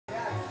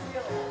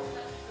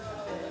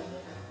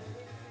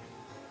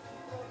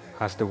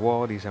As the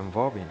world is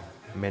evolving,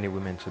 many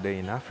women today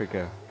in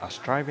Africa are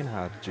striving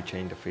hard to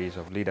change the face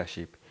of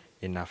leadership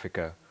in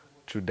Africa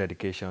through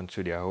dedication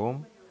to their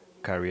home,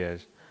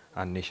 careers,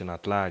 and nation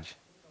at large.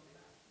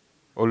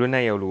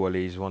 Oluneye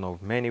Oluwole is one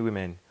of many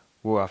women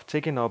who have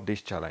taken up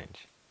this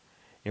challenge.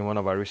 In one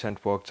of her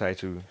recent work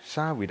titled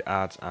Serve with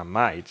Heart and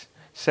Might,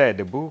 said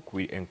the book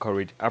will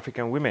encourage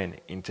African women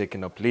in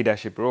taking up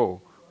leadership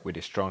role with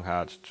a strong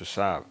heart to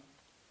serve.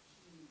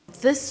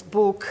 This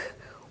book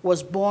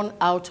was born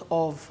out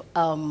of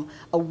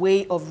a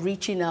way of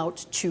reaching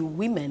out to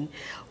women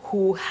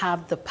who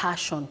have the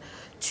passion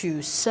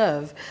to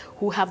serve,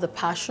 who have the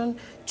passion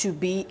to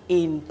be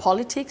in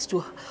politics,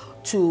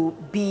 to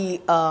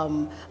be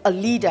a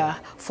leader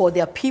for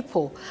their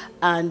people,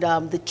 and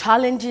the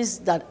challenges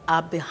that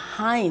are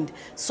behind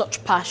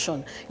such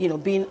passion, you know,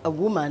 being a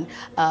woman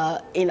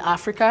in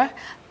Africa,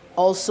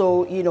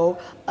 also, you know,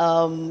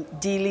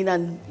 dealing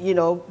and, you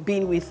know,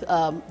 being with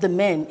the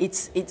men.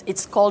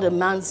 It's called a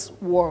man's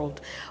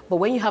world. But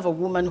when you have a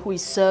woman who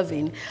is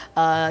serving,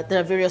 there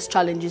are various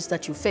challenges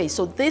that you face.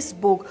 So this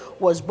book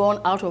was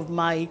born out of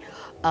my,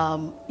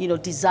 you know,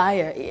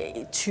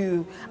 desire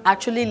to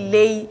actually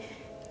lay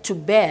to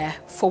bear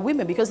for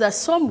women, because there are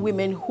some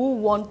women who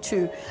want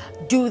to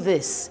do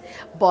this,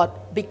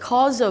 but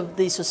because of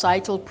the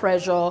societal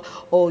pressure,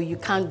 oh, you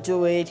can't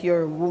do it,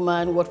 you're a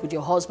woman, what would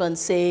your husband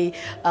say,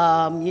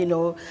 you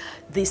know,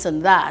 this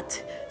and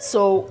that.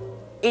 So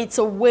it's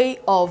a way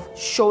of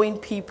showing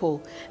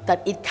people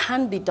that it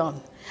can be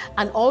done,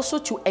 and also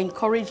to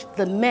encourage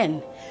the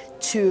men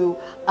to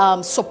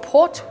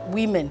support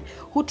women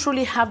who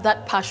truly have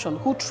that passion,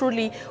 who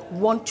truly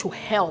want to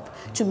help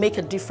to make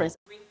a difference.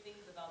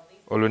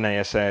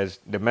 Oluneye says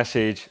the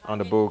message on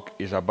the book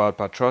is about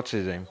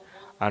patriotism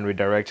and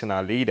redirecting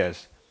our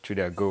leaders to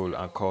their goal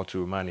and call to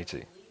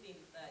humanity.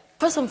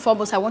 First and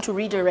foremost, I want to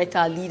redirect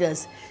our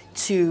leaders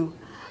to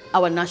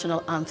our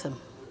national anthem.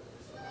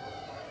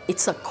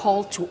 It's a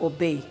call to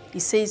obey.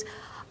 It says,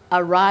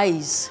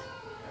 arise,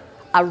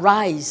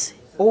 arise,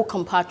 O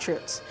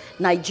compatriots.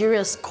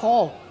 Nigeria's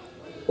call,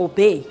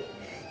 obey,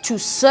 to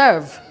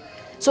serve.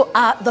 So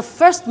the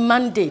first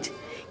mandate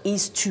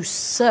is to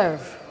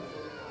serve.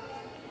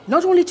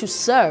 Not only to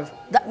serve,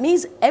 that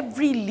means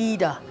every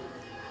leader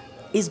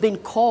is being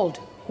called.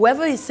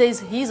 Whoever he says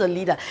he's a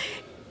leader,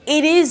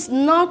 it is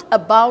not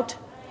about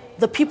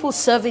the people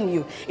serving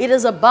you. It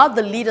is about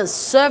the leaders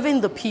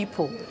serving the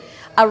people.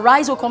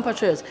 Arise, O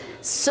compatriots,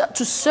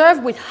 to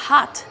serve with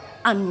heart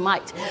and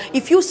might.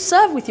 If you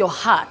serve with your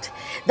heart,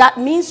 that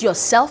means you're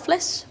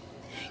selfless,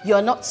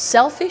 you're not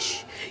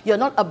selfish, you're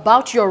not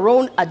about your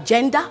own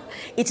agenda.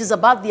 It is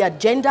about the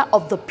agenda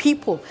of the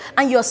people.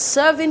 And you're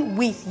serving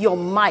with your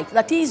might.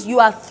 That is, you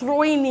are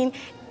throwing in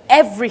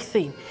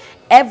everything.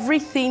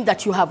 Everything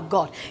that you have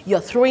got. You're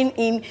throwing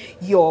in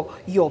your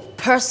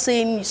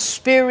person,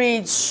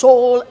 spirit,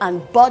 soul,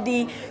 and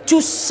body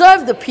to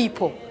serve the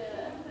people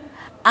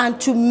and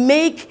to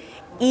make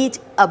it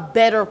a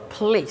better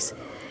place.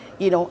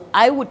 You know,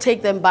 I would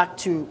take them back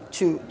to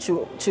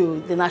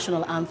the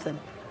national anthem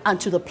and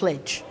to the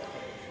pledge.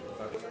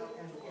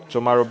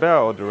 Tomorrow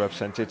Bell, the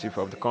representative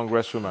of the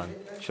Congresswoman,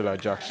 Sheila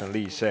Jackson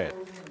Lee, said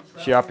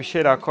she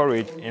appreciated her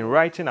courage in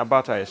writing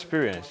about her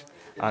experience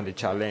and the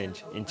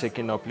challenge in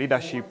taking up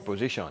leadership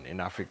position in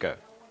Africa.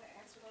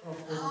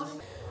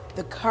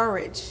 The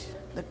courage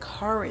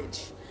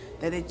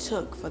that it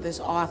took for this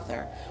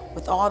author,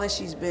 with all that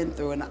she's been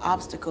through and the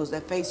obstacles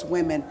that face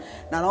women,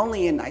 not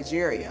only in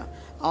Nigeria,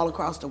 all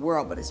across the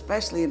world, but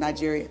especially in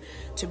Nigeria,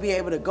 to be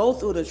able to go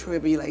through the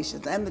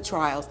tribulations and the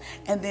trials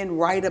and then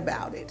write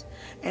about it.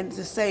 And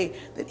to say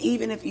that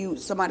even if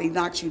somebody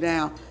knocks you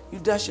down, you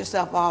dust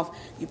yourself off,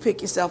 you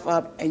pick yourself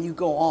up, and you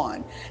go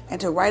on. And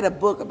to write a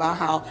book about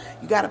how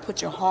you got to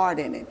put your heart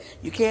in it.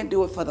 You can't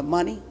do it for the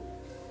money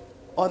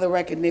or the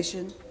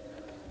recognition,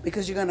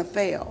 because you're going to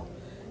fail.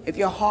 If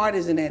your heart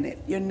isn't in it,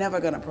 you're never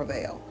going to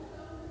prevail.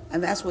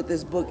 And that's what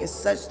this book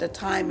is. The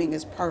timing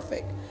is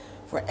perfect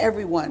for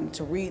everyone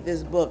to read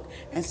this book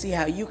and see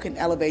how you can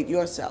elevate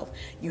yourself.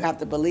 You have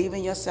to believe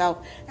in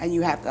yourself, and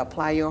you have to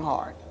apply your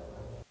heart.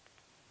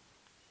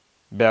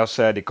 Bell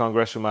said the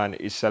Congresswoman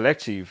is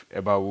selective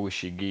about who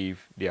she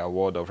gives the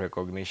award of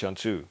recognition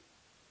to.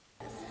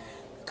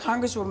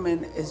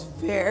 Congresswoman is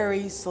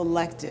very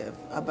selective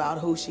about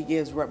who she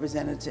gives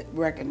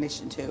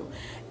recognition to.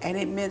 And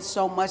it meant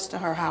so much to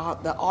her how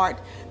the art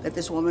that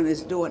this woman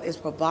is doing is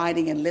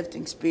providing and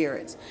lifting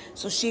spirits.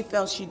 So she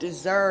felt she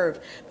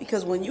deserved,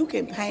 because when you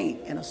can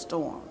paint in a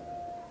storm,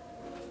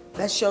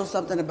 that shows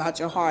something about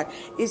your heart.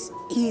 It's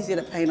easy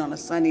to paint on a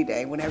sunny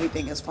day when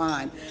everything is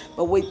fine.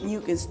 But when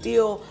you can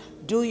still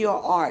do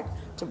your art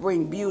to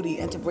bring beauty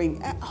and to bring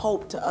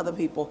hope to other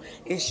people,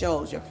 it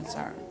shows your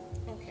concern.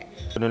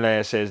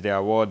 Oluneye says the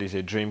award is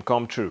a dream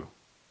come true.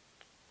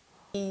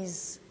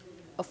 Is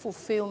a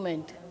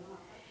fulfillment,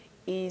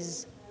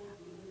 is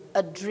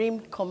a dream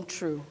come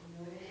true.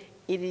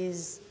 It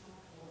is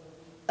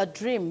a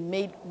dream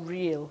made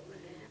real,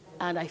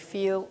 and I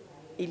feel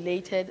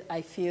elated,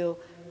 I feel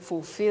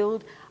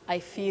fulfilled, I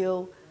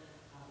feel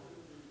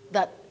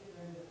that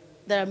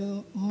there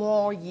are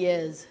more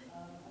years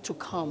to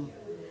come,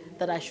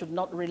 that I should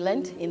not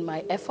relent in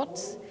my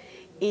efforts.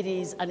 It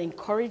is an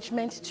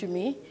encouragement to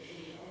me.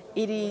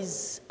 It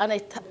is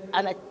an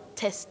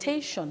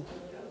attestation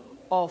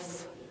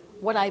of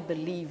what I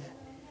believe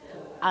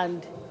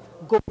and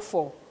go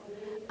for.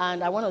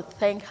 And I want to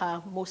thank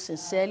her most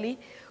sincerely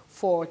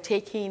for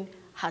taking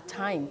her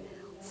time,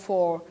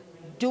 for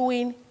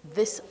doing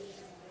this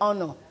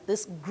honor,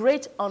 this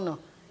great honor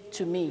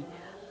to me.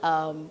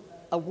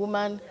 A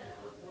woman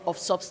of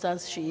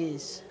substance she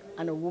is,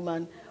 and a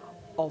woman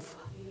of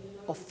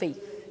faith.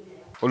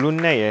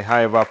 Oluneye,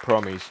 however,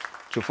 promised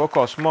to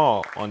focus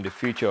more on the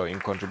future in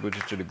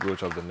contributing to the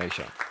growth of the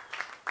nation.